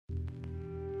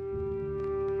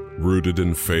Rooted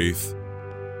in faith,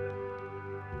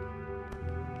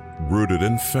 rooted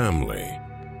in family,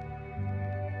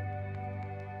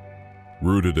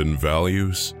 rooted in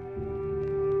values,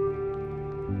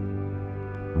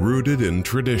 rooted in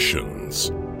traditions.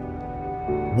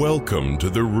 Welcome to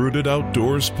the Rooted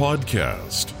Outdoors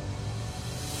Podcast.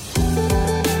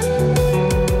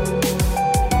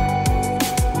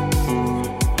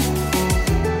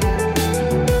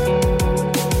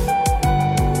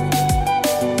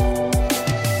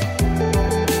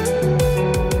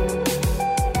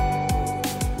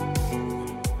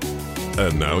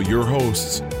 And now your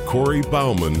hosts, Corey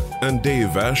Bauman and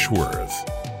Dave Ashworth.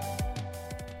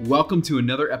 Welcome to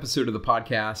another episode of the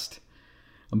podcast.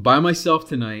 I'm by myself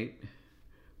tonight.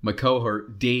 My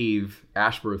cohort, Dave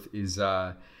Ashworth, is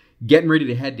getting ready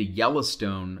to head to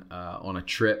Yellowstone on a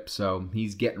trip. So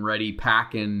he's getting ready,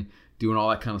 packing, doing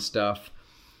all that kind of stuff.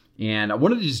 And I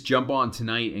wanted to just jump on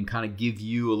tonight and kind of give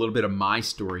you a little bit of my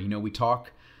story. You know, we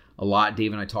talk a lot,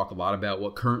 Dave and I talk a lot about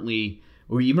what currently,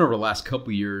 or even over the last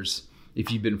couple years, if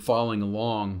you've been following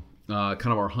along, kind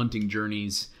of our hunting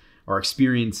journeys, our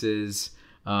experiences,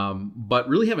 but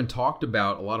really haven't talked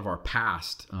about a lot of our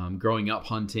past, growing up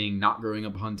hunting, not growing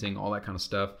up hunting, all that kind of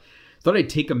stuff. Thought I'd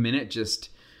take a minute, just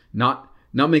not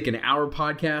make an hour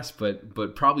podcast,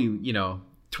 but probably,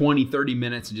 20, 30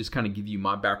 minutes and just kind of give you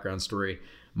my background story,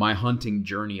 my hunting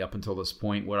journey up until this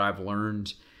point, what I've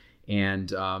learned. And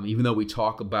even though we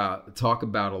talk about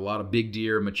a lot of big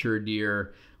deer, mature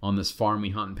deer on this farm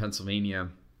we hunt in Pennsylvania,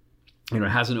 it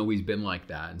hasn't always been like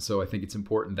that. And so I think it's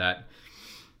important that,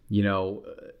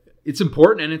 it's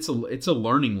important, and it's a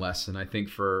learning lesson, I think,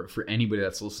 for anybody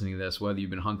that's listening to this, whether you've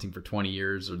been hunting for 20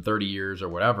 years or 30 years or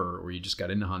whatever, or you just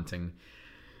got into hunting.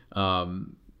 Hopefully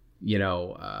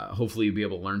you'll be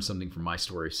able to learn something from my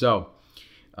story. So,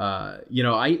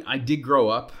 I did grow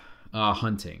up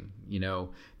hunting.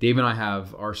 Dave and I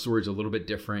have our stories a little bit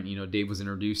different. Dave was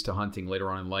introduced to hunting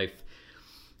later on in life.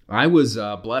 I was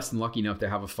blessed and lucky enough to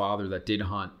have a father that did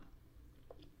hunt.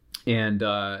 And,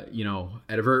 at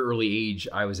a very early age,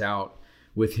 I was out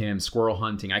with him squirrel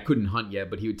hunting. I couldn't hunt yet,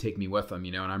 but he would take me with him,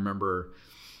 and I remember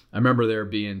there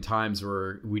being times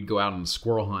where we'd go out on a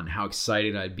squirrel hunt, how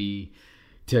excited I'd be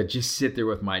to just sit there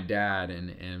with my dad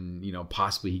and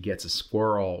possibly he gets a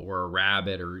squirrel or a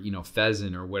rabbit or,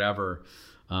 pheasant or whatever.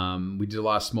 We did a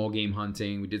lot of small game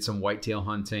hunting. We did some whitetail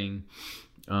hunting.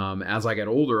 As I got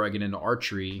older, I get into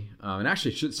archery. And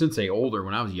actually, shouldn't say older.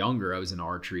 When I was younger, I was into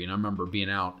archery. And I remember being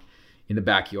out in the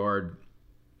backyard,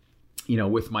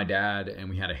 with my dad. And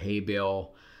we had a hay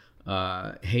bale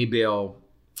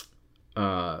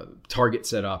target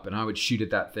set up. And I would shoot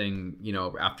at that thing,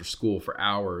 after school for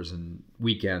hours and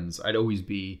weekends. I'd always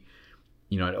be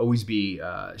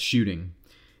shooting.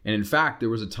 And in fact, there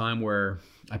was a time where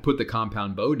I put the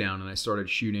compound bow down and I started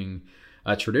shooting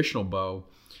a traditional bow.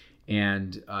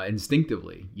 And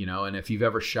instinctively, and if you've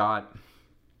ever shot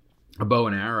a bow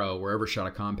and arrow or ever shot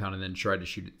a compound and then tried to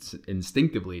shoot it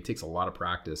instinctively, it takes a lot of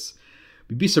practice.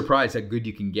 You'd be surprised how good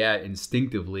you can get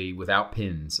instinctively without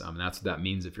pins. That's what that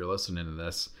means if you're listening to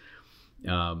this.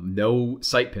 No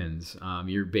sight pins.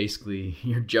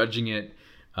 You're judging it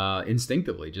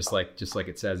instinctively, just like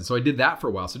it says. And so I did that for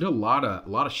a while. So I did a lot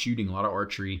of shooting, a lot of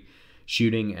archery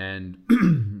shooting, and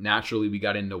naturally we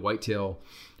got into whitetail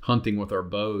hunting with our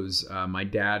bows. My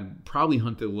dad probably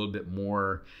hunted a little bit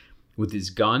more with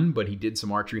his gun, but he did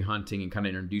some archery hunting and kind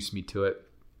of introduced me to it.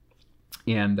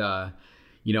 And, I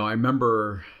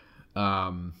remember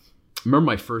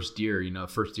my first deer,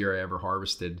 first deer I ever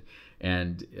harvested.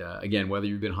 And again, whether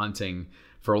you've been hunting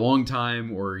for a long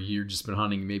time or you've just been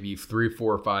hunting maybe 3,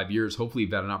 4, or 5 years, hopefully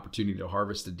you've had an opportunity to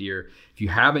harvest a deer. If you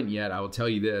haven't yet, I will tell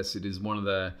you this, it is one of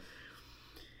the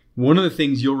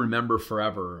things you'll remember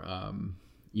forever.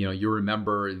 You'll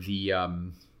remember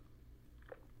the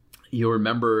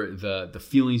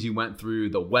feelings you went through,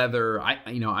 the weather.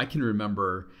 I can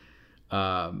remember,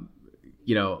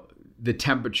 the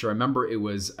temperature. I remember it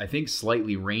was, I think,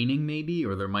 slightly raining maybe,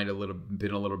 or there might have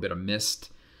been a little bit of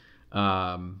mist,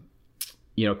 coming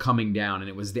down. And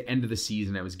it was the end of the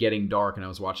season. It was getting dark, and I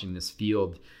was watching this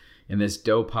field, and this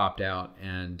doe popped out,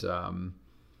 and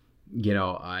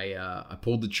I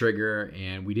pulled the trigger,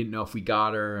 and we didn't know if we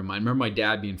got her. And I remember my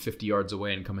dad being 50 yards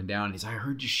away and coming down. And he's like, I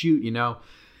heard you shoot,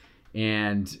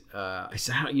 And I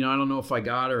said, I don't know if I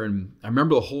got her. And I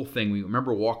remember the whole thing. We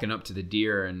remember walking up to the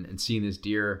deer and seeing this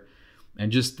deer, and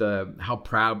just how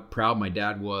proud my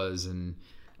dad was, and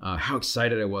how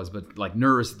excited I was, but like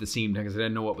nervous at the same time because I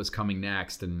didn't know what was coming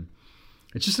next. And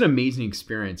it's just an amazing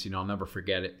experience. I'll never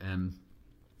forget it. And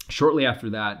shortly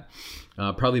after that,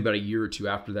 probably about a year or two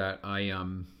after that,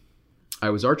 I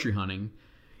was archery hunting,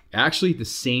 actually the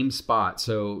same spot.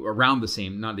 So around the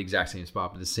same, not the exact same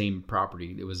spot, but the same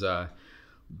property. It was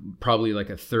probably like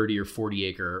a 30 or 40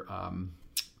 acre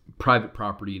private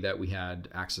property that we had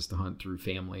access to hunt through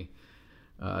family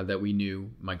that we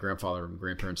knew. My grandfather and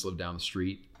grandparents lived down the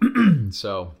street.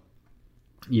 So,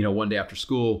 one day after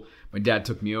school, my dad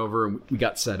took me over and we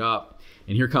got set up,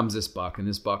 and here comes this buck, and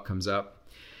this buck comes up,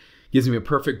 gives me a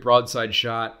perfect broadside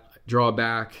shot, draw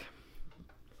back.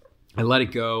 I let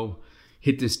it go,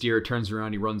 hit this deer, turns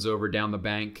around, he runs over down the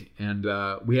bank, and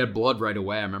we had blood right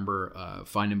away. I remember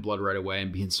finding blood right away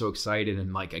and being so excited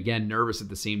and again, nervous at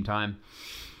the same time.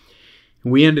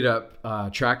 And we ended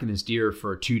up tracking this deer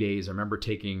for 2 days. I remember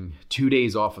taking 2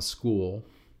 days off of school,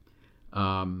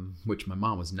 which my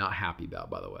mom was not happy about,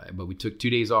 by the way. But we took 2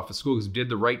 days off of school because we did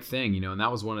the right thing, and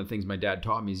that was one of the things my dad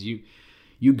taught me is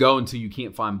you go until you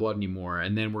can't find blood anymore,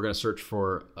 and then we're going to search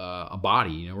for a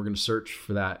body. We're going to search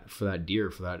for that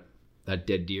deer, for that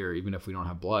dead deer, even if we don't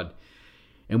have blood.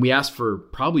 And we asked for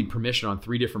probably permission on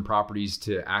 3 different properties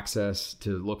to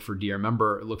look for deer.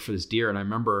 Look for this deer, and I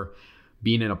remember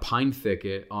being in a pine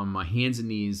thicket on my hands and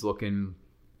knees looking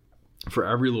for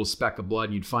every little speck of blood.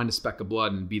 And you'd find a speck of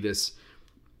blood and be this,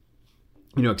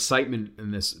 excitement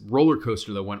and this roller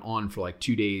coaster that went on for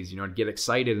 2 days. I'd get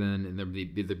excited and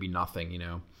there'd be nothing,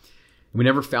 And we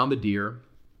never found the deer.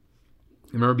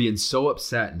 I remember being so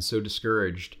upset and so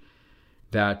discouraged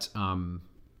that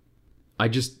I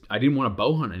didn't want to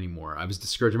bow hunt anymore. I was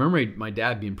discouraged. I remember my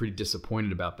dad being pretty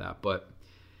disappointed about that. But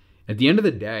at the end of the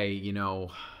day,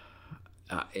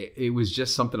 it was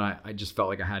just something I just felt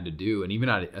like I had to do. And even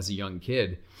as a young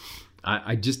kid,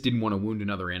 I just didn't want to wound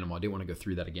another animal. I didn't want to go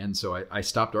through that again. So I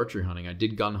stopped archery hunting. I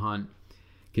did gun hunt,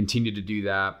 continued to do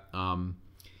that.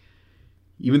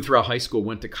 Even throughout high school,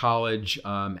 went to college.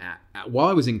 While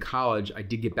I was in college, I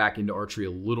did get back into archery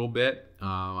a little bit.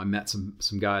 I met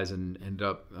some guys and ended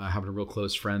up having a real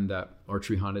close friend that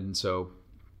archery hunted. And so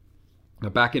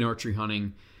got back in archery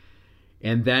hunting.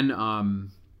 And then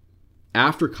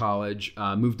after college,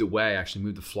 moved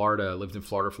to Florida, lived in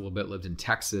Florida for a little bit, lived in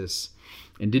Texas,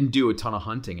 and didn't do a ton of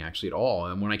hunting actually at all.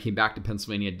 And when I came back to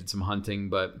Pennsylvania, I did some hunting,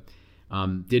 but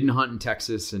didn't hunt in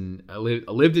Texas. And I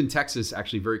lived in Texas,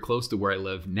 actually very close to where I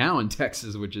live now in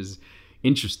Texas, which is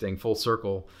interesting, full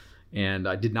circle. And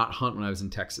I did not hunt when I was in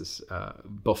Texas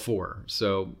before.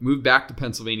 So moved back to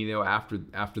Pennsylvania though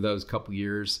after those couple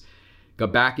years,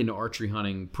 got back into archery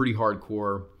hunting pretty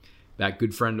hardcore. That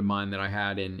good friend of mine that I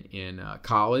had in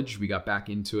college, we got back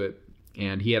into it,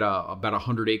 and he had about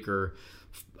 100-acre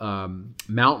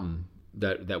mountain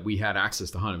that we had access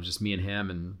to hunt. It was just me and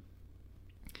him, and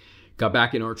got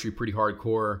back in archery pretty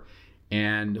hardcore,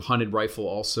 and hunted rifle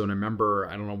also. And I remember,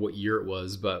 I don't know what year it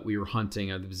was, but we were hunting.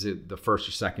 It was the first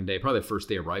or second day, probably the first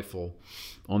day of rifle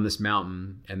on this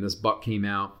mountain, and this buck came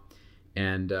out,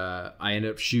 and I ended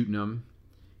up shooting him.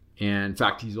 And in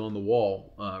fact, he's on the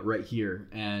wall right here.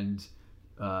 And,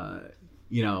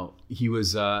 he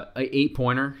was an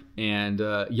 8-pointer and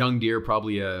young deer,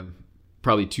 probably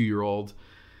 2-year-old.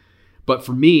 But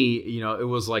for me, it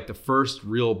was like the first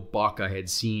real buck I had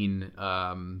seen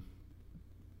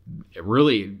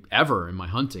really ever in my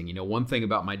hunting. One thing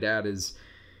about my dad is,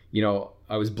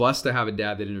 I was blessed to have a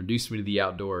dad that introduced me to the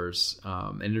outdoors,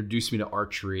 introduced me to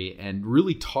archery, and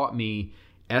really taught me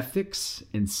ethics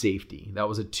and safety. That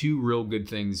was 2 real good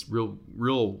things,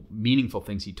 real meaningful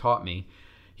things he taught me.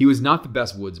 He was not the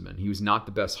best woodsman. He was not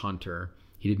the best hunter.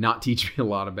 He did not teach me a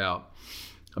lot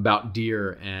about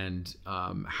deer and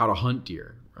how to hunt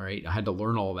deer. Right? I had to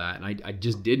learn all that, and I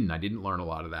just didn't. I didn't learn a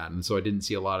lot of that, and so I didn't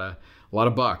see a lot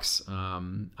of bucks.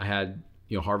 I had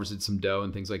harvested some doe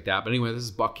and things like that. But anyway,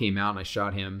 this buck came out, and I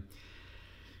shot him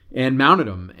and mounted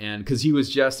him, and because it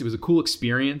was a cool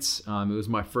experience. It was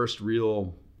my first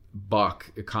real buck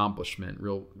accomplishment,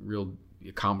 real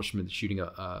accomplishment, shooting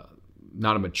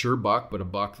not a mature buck, but a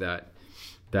buck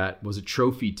that was a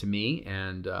trophy to me.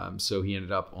 And so he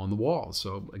ended up on the wall.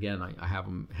 So again, I have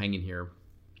him hanging here.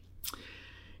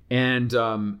 And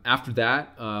after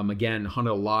that, again,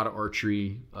 hunted a lot of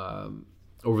archery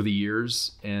over the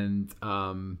years, and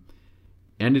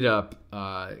ended up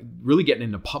really getting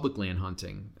into public land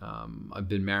hunting. I've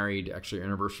been married, actually our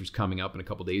anniversary's coming up in a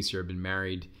couple days here. I've been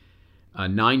married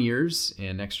 9 years,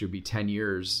 and next year will be 10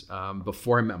 years.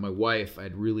 Before I met my wife, I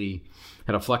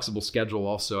had a flexible schedule.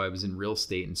 Also, I was in real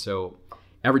estate, and so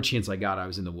every chance I got, I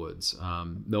was in the woods.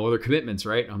 No other commitments,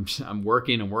 right? I'm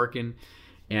working,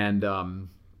 and I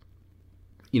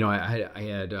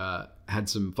had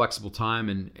some flexible time,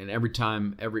 and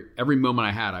every moment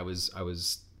I had, I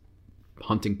was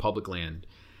hunting public land.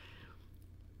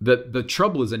 the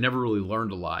trouble is I never really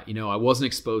learned a lot. I wasn't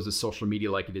exposed to social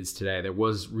media like it is today. There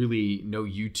was really no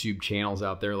YouTube channels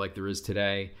out there like there is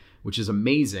today, which is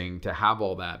amazing to have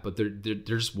all that. But there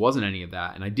just wasn't any of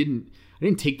that. And I didn't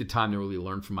take the time to really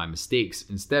learn from my mistakes.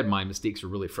 Instead, my mistakes were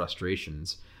really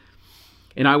frustrations.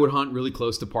 And I would hunt really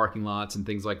close to parking lots and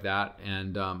things like that.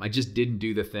 And I just didn't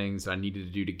do the things that I needed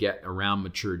to do to get around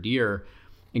mature deer,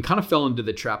 and kind of fell into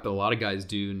the trap that a lot of guys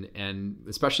do. And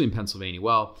especially in Pennsylvania,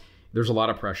 well, there's a lot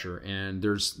of pressure, and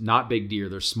there's not big deer,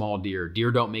 there's small deer. Deer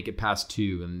don't make it past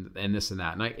 2 and this and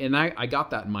that. And I got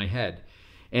that in my head.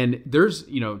 And there's,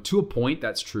 to a point,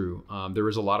 that's true. There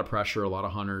is a lot of pressure, a lot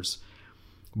of hunters,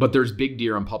 but there's big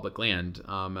deer on public land.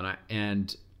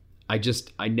 And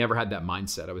I never had that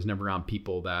mindset. I was never around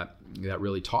people that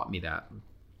really taught me that.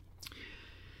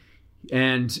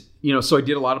 And, so I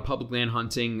did a lot of public land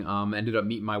hunting, ended up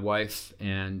meeting my wife.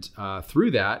 And through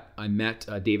that, I met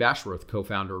Dave Ashworth,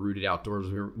 co-founder of Rooted Outdoors.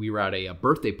 We were at a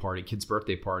birthday party, kid's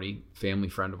birthday party, family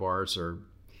friend of ours, or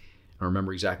I don't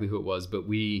remember exactly who it was, but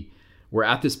we were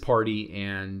at this party,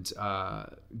 and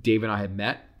Dave and I had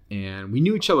met, and we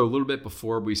knew each other a little bit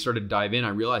before we started to dive in. I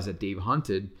realized that Dave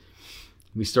hunted.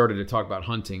 We started to talk about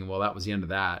hunting. Well, that was the end of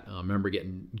that. I remember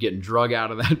getting drug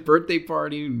out of that birthday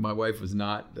party. My wife was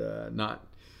not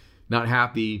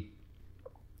happy.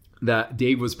 That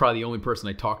Dave was probably the only person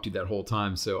I talked to that whole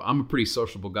time. So I'm a pretty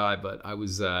sociable guy, but I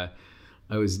was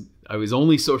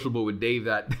only sociable with Dave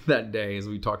that day, as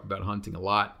we talked about hunting a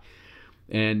lot.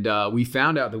 And we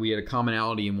found out that we had a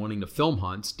commonality in wanting to film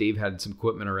hunts. Dave had some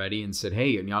equipment already and said,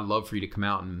 "Hey, I'd love for you to come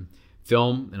out and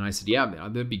film." And I said, "Yeah,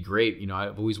 that'd be great.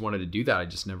 I've always wanted to do that. I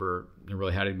just never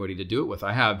really had anybody to do it with."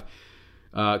 I have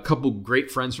a couple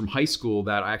great friends from high school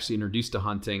that I actually introduced to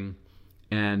hunting,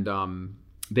 and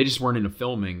they just weren't into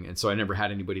filming. And so I never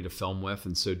had anybody to film with.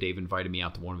 And so Dave invited me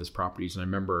out to one of his properties. And I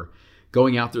remember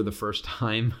going out there the first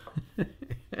time.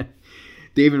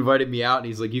 Dave invited me out, and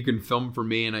he's like, "You can film for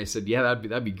me." And I said, "Yeah,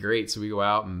 that'd be great." So we go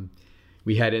out, and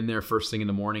we head in there first thing in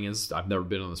the morning. I've never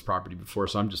been on this property before,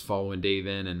 so I'm just following Dave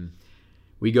in, and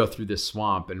we go through this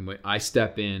swamp, and I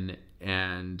step in,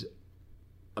 and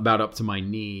about up to my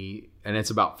knee, and it's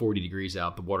about 40 degrees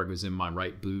out. The water goes in my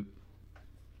right boot.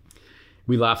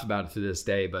 We laugh about it to this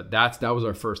day, but that was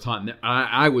our first hunt.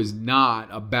 I was not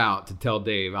about to tell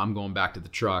Dave I'm going back to the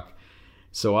truck.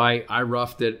 So I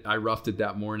roughed it. I roughed it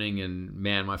that morning, and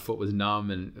man, my foot was numb,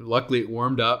 and luckily it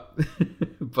warmed up,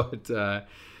 but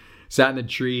sat in a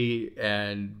tree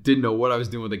and didn't know what I was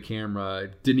doing with the camera.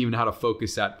 Didn't even know how to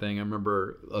focus that thing. I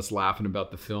remember us laughing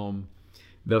about the film,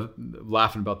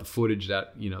 laughing about the footage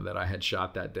that I had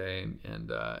shot that day.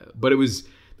 But it was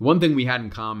the one thing we had in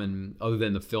common, other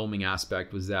than the filming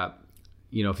aspect, was that,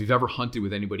 if you've ever hunted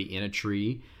with anybody in a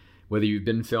tree, whether you've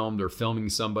been filmed or filming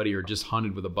somebody or just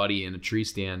hunted with a buddy in a tree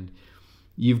stand,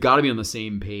 you've got to be on the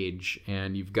same page,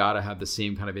 and you've got to have the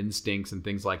same kind of instincts and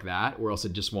things like that, or else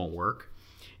it just won't work.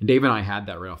 And Dave and I had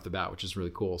that right off the bat, which is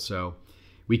really cool. So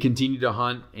we continued to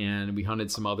hunt, and we hunted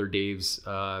some other Dave's,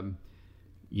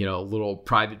 little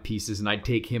private pieces, and I'd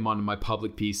take him onto my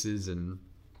public pieces. And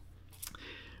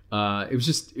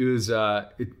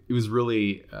it was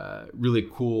really a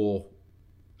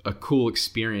cool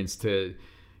experience to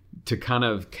kind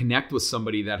of connect with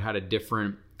somebody that had a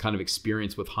different kind of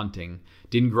experience with hunting.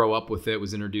 Didn't grow up with it,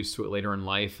 was introduced to it later in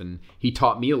life, and he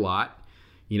taught me a lot.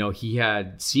 He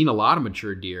had seen a lot of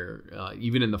mature deer,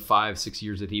 even in the 5-6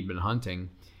 years that he'd been hunting.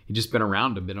 He'd just been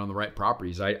around them, been on the right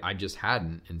properties. I just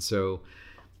hadn't. And so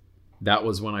that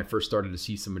was when I first started to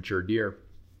see some mature deer.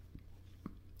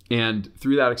 And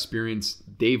through that experience,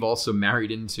 Dave also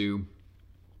married into,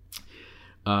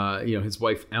 his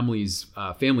wife Emily's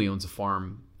family owns a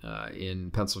farm in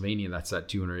Pennsylvania. That's that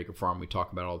 200-acre farm we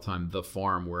talk about all the time, the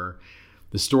farm where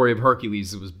the story of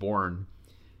Hercules was born.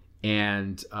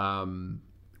 And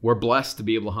we're blessed to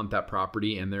be able to hunt that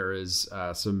property, and there is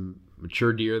some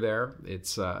mature deer there.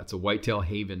 It's a whitetail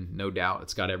haven, no doubt.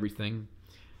 It's got everything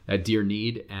that deer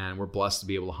need, and we're blessed to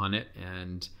be able to hunt it.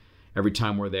 And every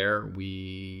time we're there,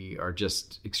 we are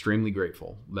just extremely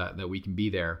grateful that we can be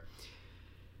there.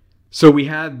 So we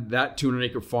had that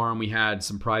 200-acre farm. We had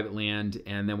some private land,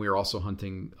 and then we were also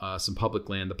hunting some public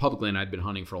land. The public land I'd been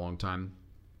hunting for a long time.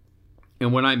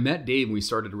 And when I met Dave and we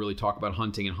started to really talk about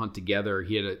hunting and hunt together,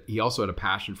 he also had a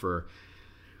passion for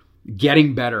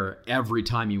getting better every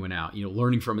time he went out,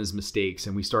 learning from his mistakes.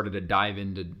 And we started to dive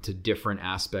into different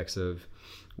aspects of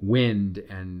wind,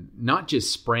 and not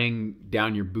just spraying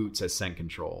down your boots as scent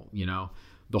control,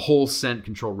 the whole scent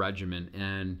control regimen,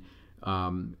 and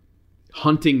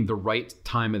hunting the right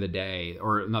time of the day,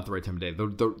 or not the right time of day,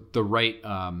 the right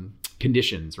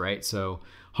conditions, right? So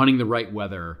hunting the right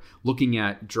weather, looking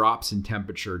at drops in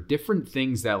temperature, different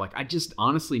things that like I just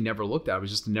honestly never looked at. I was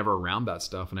just never around that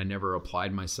stuff, and I never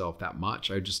applied myself that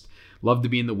much. I just loved to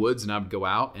be in the woods, and I would go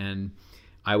out and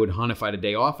I would hunt. If I had a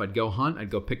day off, I'd go hunt,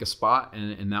 I'd go pick a spot,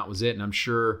 and that was it. And I'm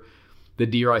sure the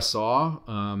deer I saw,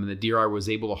 and the deer I was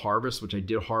able to harvest, which I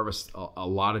did harvest a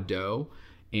lot of doe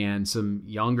and some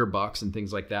younger bucks and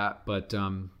things like that. But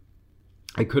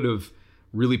I could have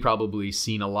really probably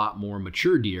seen a lot more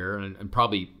mature deer, and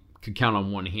probably could count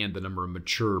on one hand the number of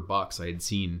mature bucks I had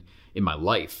seen in my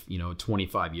life,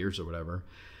 25 years or whatever.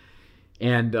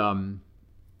 And,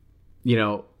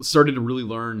 started to really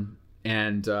learn.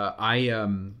 And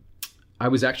I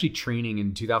was actually training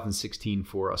in 2016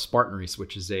 for a Spartan race,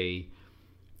 which is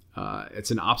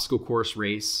it's an obstacle course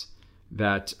race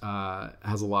that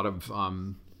has a lot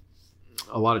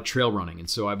of trail running. And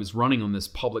so I was running on this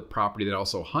public property that I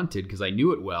also hunted because I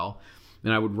knew it well,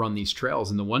 and I would run these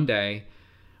trails. And the one day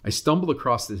I stumbled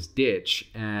across this ditch,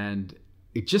 and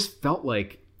it just felt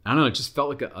like, I don't know, it just felt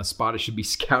like a spot I should be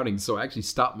scouting. So I actually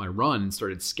stopped my run and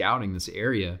started scouting this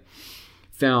area.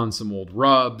 Found some old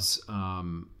rubs,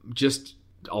 just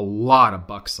a lot of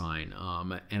buck sign.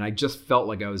 And I just felt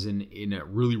like I was in a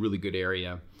really, really good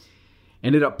area.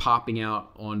 Ended up popping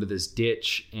out onto this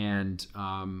ditch, and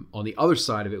on the other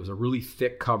side of it was a really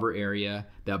thick cover area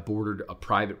that bordered a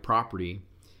private property,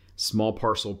 small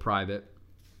parcel private.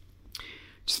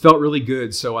 Just felt really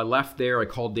good. So I left there. I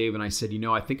called Dave and I said,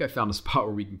 I think I found a spot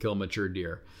where we can kill mature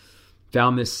deer.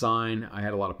 Found this sign. I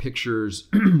had a lot of pictures.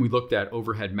 We looked at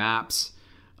overhead maps.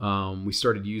 We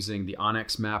started using the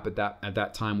Onyx map at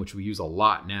that time, which we use a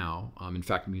lot now. In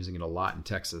fact, I'm using it a lot in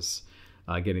Texas,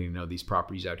 getting to know these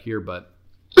properties out here. But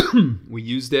we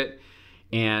used it,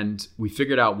 and we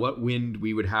figured out what wind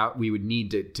we would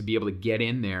need to be able to get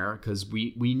in there, because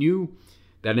we knew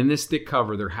that in this thick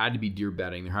cover there had to be deer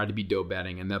bedding, there had to be doe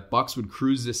bedding, and that bucks would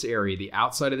cruise this area, the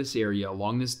outside of this area,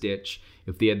 along this ditch.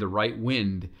 If they had the right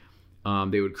wind,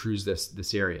 they would cruise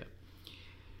this area.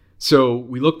 So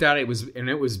we looked at it.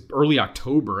 It was early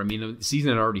October. I mean, the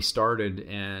season had already started,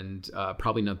 and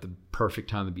probably not the perfect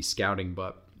time to be scouting,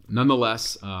 but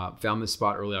nonetheless, found this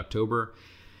spot early October,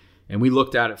 and we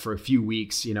looked at it for a few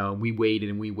weeks. We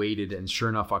waited, and sure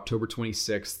enough, October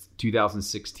 26th,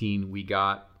 2016, we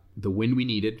got the wind we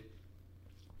needed,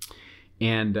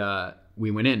 and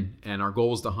we went in. And our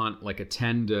goal was to hunt like a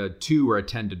 10 to 2 or a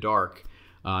 10 to dark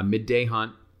midday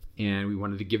hunt. And we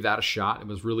wanted to give that a shot. It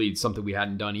was really something we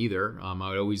hadn't done either. I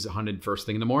would always hunted first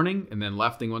thing in the morning, and then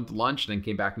left and went to lunch, and then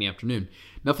came back in the afternoon.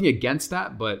 Nothing against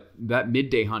that, but that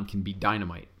midday hunt can be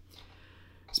dynamite,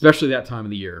 especially that time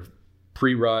of the year.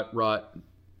 Pre-rut,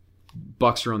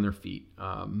 bucks are on their feet.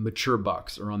 Mature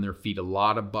bucks are on their feet. A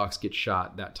lot of bucks get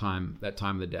shot that time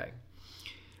of the day.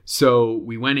 So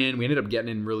we went in. We ended up getting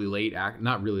in really late,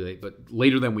 not really late, but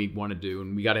later than we wanted to.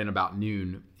 And we got in about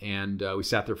noon, and we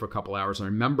sat there for a couple hours. And I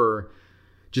remember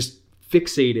just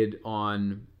fixated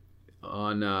on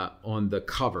the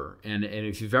cover. And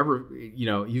if you've ever,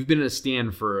 you've been in a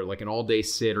stand for like an all day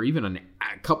sit, or even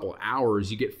a couple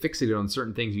hours, you get fixated on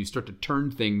certain things. And you start to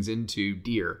turn things into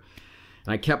deer.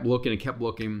 And I kept looking.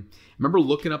 I remember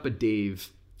looking up at Dave,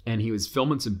 and he was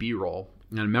filming some B-roll.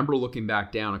 And I remember looking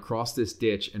back down across this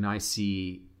ditch, and I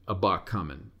see a buck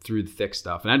coming through the thick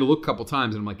stuff. And I had to look a couple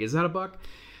times, and I'm like, is that a buck?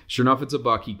 Sure enough, it's a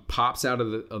buck. He pops out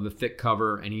of the thick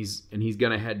cover, and he's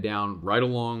going to head down right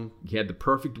along. He had the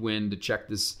perfect wind to check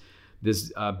this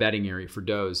bedding area for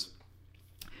does.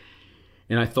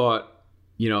 And I thought,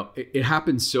 it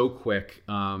happened so quick.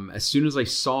 As soon as I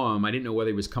saw him, I didn't know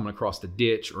whether he was coming across the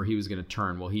ditch or he was going to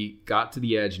turn. Well, he got to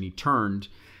the edge and he turned.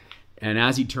 And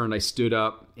as he turned, I stood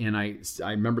up, and I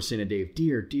remember saying to Dave,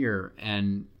 deer.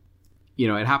 And,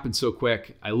 it happened so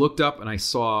quick. I looked up and I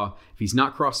saw, if he's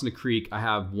not crossing the creek, I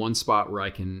have one spot where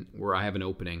I have an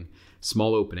opening,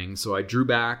 small opening. So I drew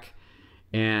back,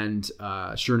 and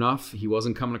sure enough, he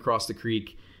wasn't coming across the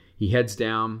creek. He heads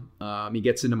down, he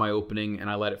gets into my opening,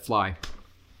 and I let it fly.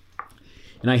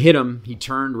 And I hit him. He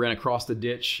turned, ran across the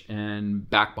ditch, and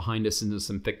back behind us into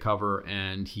some thick cover.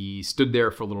 And he stood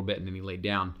there for a little bit, and then he laid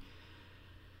down.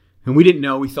 And we didn't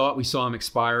know. We thought we saw him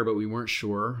expire, but we weren't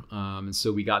sure. And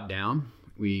so we got down.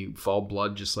 We followed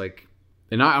blood, just like,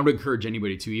 and I would encourage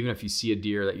anybody to, even if you see a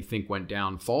deer that you think went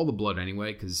down, follow the blood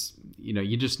anyway, because,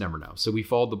 you just never know. So we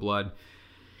followed the blood.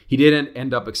 He did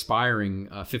end up expiring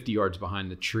 50 yards behind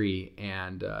the tree.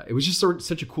 And it was just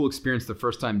such a cool experience the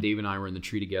first time Dave and I were in the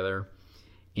tree together,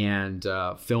 and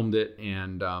filmed it.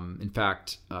 And in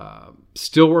fact,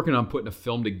 still working on putting a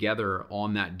film together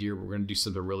on that deer. We're going to do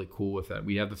something really cool with it.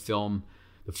 We have the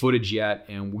footage yet,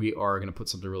 and we are going to put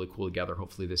something really cool together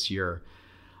hopefully this year.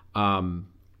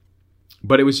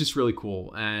 but it was just really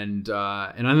cool. And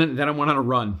then I went on a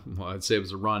run. Well, I'd say it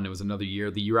was a run. It was another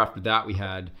year. The year after that we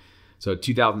had, so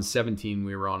 2017,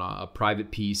 we were on a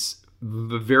private piece.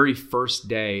 The very first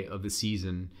day of the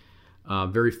season,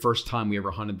 very first time we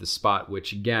ever hunted the spot,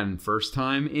 which again, first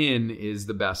time in is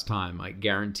the best time. I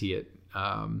guarantee it.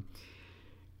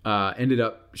 Ended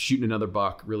up shooting another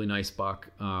buck, really nice buck.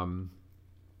 The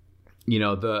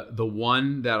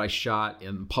one that I shot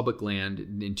in public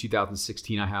land in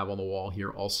 2016, I have on the wall here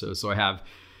also. So I have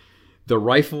the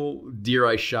rifle deer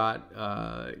I shot,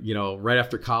 right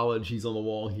after college. He's on the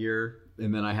wall here.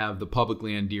 And then I have the public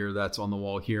land deer that's on the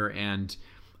wall here. And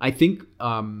I think,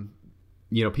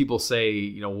 people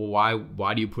say, well,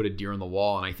 why do you put a deer on the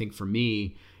wall? And I think for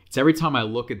me, it's every time I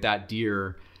look at that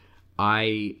deer,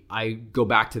 I go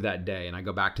back to that day and I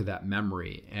go back to that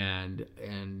memory, and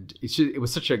it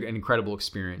was such an incredible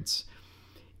experience.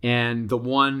 And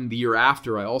the year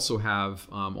after, I also have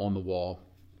on the wall,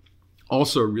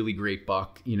 also a really great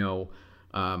buck.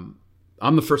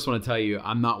 I'm the first one to tell you,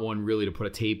 I'm not one really to put a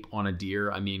tape on a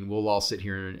deer. I mean, we'll all sit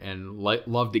here and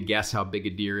love to guess how big a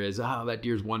deer is. Oh, that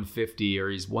deer's 150 or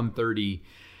he's 130.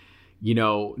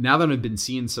 Now that I've been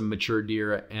seeing some mature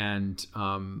deer and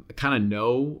I kind of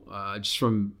know just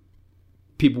from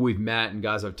people we've met and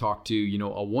guys I've talked to,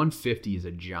 a 150 is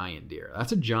a giant deer.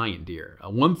 That's a giant deer.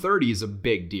 A 130 is a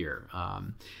big deer.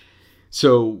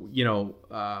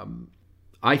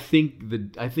 I think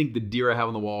the deer I have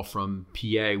on the wall from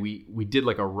PA, we did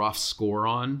like a rough score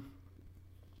on,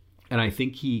 and I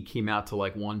think he came out to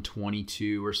like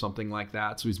 122 or something like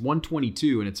that. So he's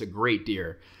 122, and it's a great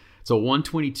deer. It's a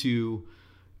 122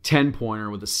 10-pointer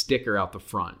with a sticker out the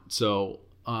front. So,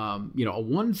 a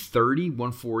 130,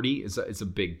 140 is a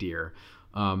big deer.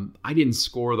 I didn't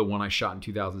score the one I shot in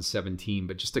 2017,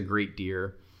 but just a great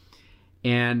deer,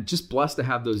 and just blessed to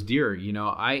have those deer.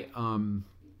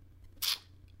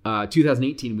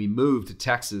 2018 we moved to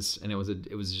Texas, and it was a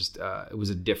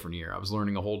different year. I was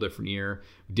learning a whole different year.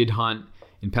 We did hunt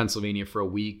in Pennsylvania for a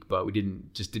week, but we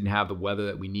didn't have the weather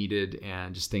that we needed,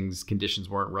 and just conditions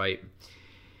weren't right.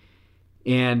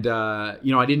 And I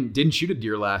didn't shoot a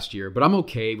deer last year, but I'm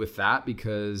okay with that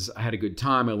because I had a good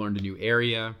time. I learned a new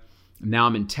area. Now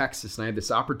I'm in Texas, and I had this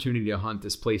opportunity to hunt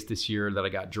this place this year that I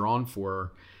got drawn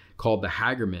for, called the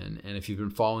Hagerman. And if you've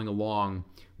been following along,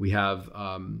 we have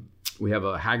a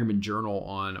Hagerman journal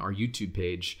on our YouTube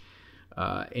page,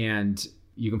 and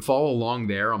you can follow along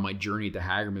there on my journey at the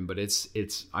Hagerman. But it's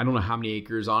I don't know how many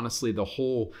acres, honestly. The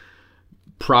whole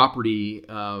property,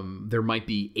 there might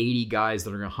be 80 guys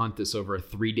that are going to hunt this over a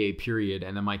 3-day period,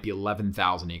 and there might be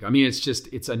 11,000 acres. I mean,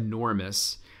 it's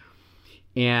enormous,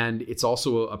 and it's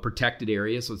also a protected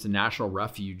area, so it's a national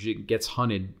refuge. It gets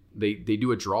hunted. They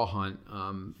do a draw hunt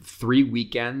 3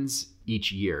 weekends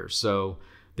each year, so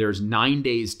there's 9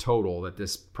 days total that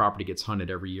this property gets hunted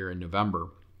every year in November.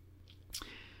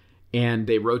 And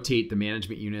they rotate the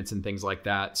management units and things like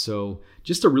that. So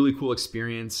just a really cool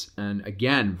experience. And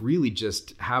again, really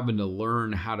just having to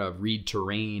learn how to read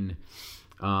terrain,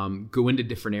 go into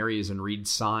different areas and read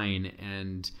sign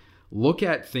and look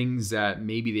at things that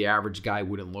maybe the average guy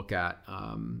wouldn't look at.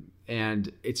 And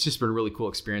it's just been a really cool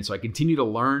experience. So I continue to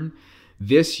learn.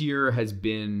 This year has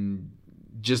been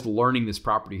just learning this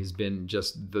property has been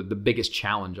just the biggest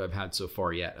challenge I've had so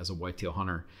far yet as a whitetail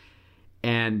hunter.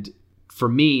 And for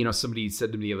me, somebody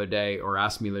said to me the other day, or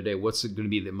asked me the other day, what's going to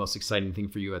be the most exciting thing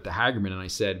for you at the Hagerman? And I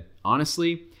said,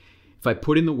 honestly, if I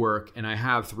put in the work and I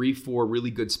have 3-4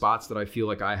 really good spots that I feel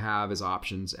like I have as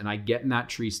options, and I get in that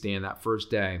tree stand that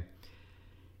first day,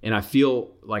 and I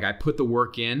feel like I put the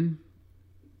work in,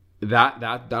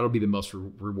 that'll be the most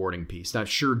rewarding piece. Now,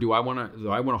 sure, do I want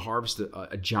to harvest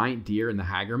a giant deer in the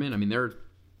Hagerman? I mean,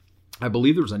 I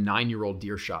believe there was a 9-year-old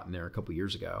deer shot in there a couple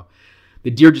years ago. The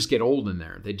deer just get old in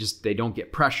there. They don't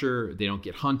get pressure. They don't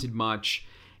get hunted much.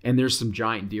 And there's some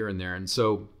giant deer in there. And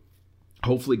so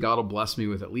hopefully God will bless me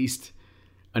with at least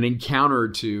an encounter or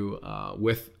two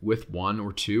with one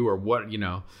or two or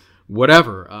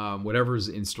whatever's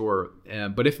in store.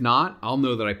 But if not, I'll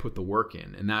know that I put the work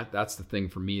in. And that's the thing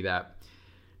for me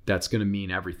that's going to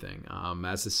mean everything.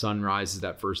 As the sun rises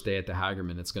that first day at the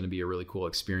Hagerman, it's going to be a really cool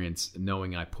experience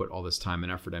knowing I put all this time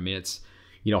and effort. I mean, it's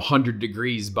 100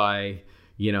 degrees by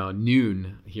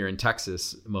noon here in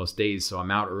Texas most days, so I'm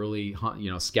out early,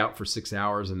 scout for 6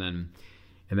 hours, and then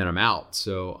I'm out.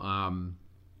 So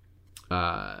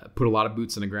put a lot of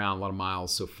boots on the ground, a lot of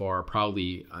miles so far.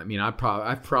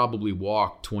 I've probably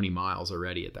walked 20 miles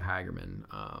already at the Hagerman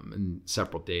in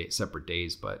separate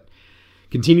days, but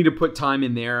continue to put time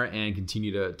in there and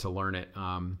continue to learn it.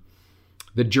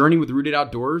 The journey with Rooted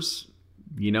Outdoors,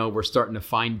 we're starting to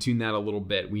fine tune that a little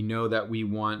bit. We know that we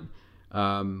want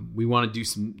We want to do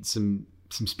some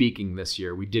speaking this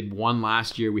year. We did one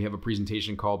last year. We have a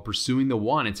presentation called Pursuing the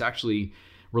One. It's actually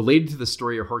related to the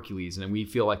story of Hercules, and we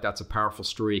feel like that's a powerful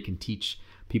story. It can teach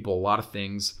people a lot of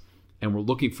things, and we're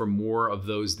looking for more of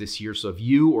those this year. So if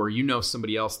you or you know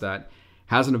somebody else that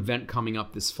has an event coming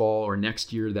up this fall or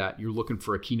next year that you're looking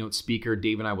for a keynote speaker,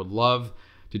 Dave and I would love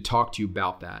to talk to you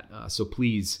about that. So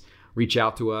please reach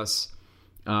out to us.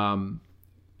 We're going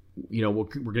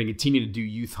to continue to do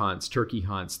youth hunts, turkey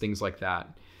hunts, things like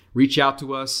that. Reach out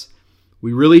to us.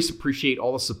 We really appreciate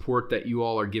all the support that you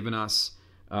all are giving us.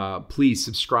 Please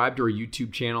subscribe to our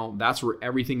YouTube channel. That's where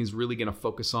everything is really going to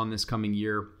focus on this coming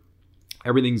year.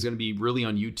 Everything's going to be really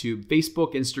on YouTube,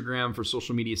 Facebook, Instagram for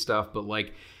social media stuff, but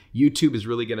like YouTube is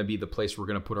really going to be the place we're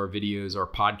going to put our videos. Our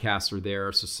podcasts are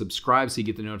there. So subscribe so you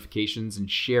get the notifications and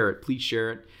share it. Please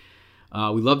share it.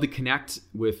 We love to connect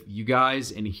with you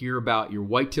guys and hear about your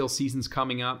whitetail seasons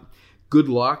coming up. Good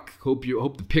luck. Hope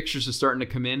the pictures are starting to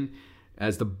come in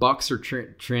as the bucks are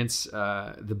transferring.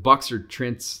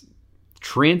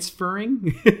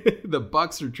 The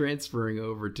bucks are transferring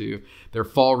over to their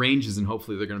fall ranges, and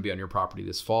hopefully they're going to be on your property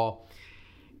this fall.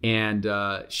 And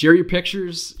share your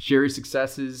pictures, share your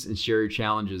successes, and share your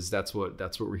challenges. That's what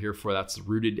we're here for. That's the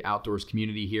Rooted Outdoors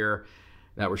community here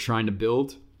that we're trying to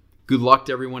build. Good luck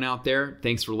to everyone out there.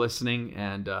 Thanks for listening,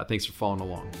 and thanks for following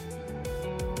along.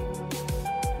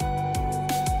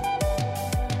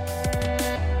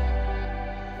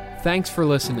 Thanks for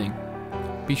listening.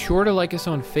 Be sure to like us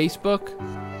on Facebook,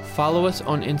 follow us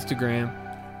on Instagram,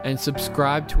 and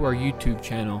subscribe to our YouTube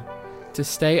channel to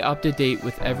stay up to date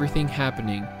with everything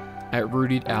happening at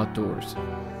Rooted Outdoors.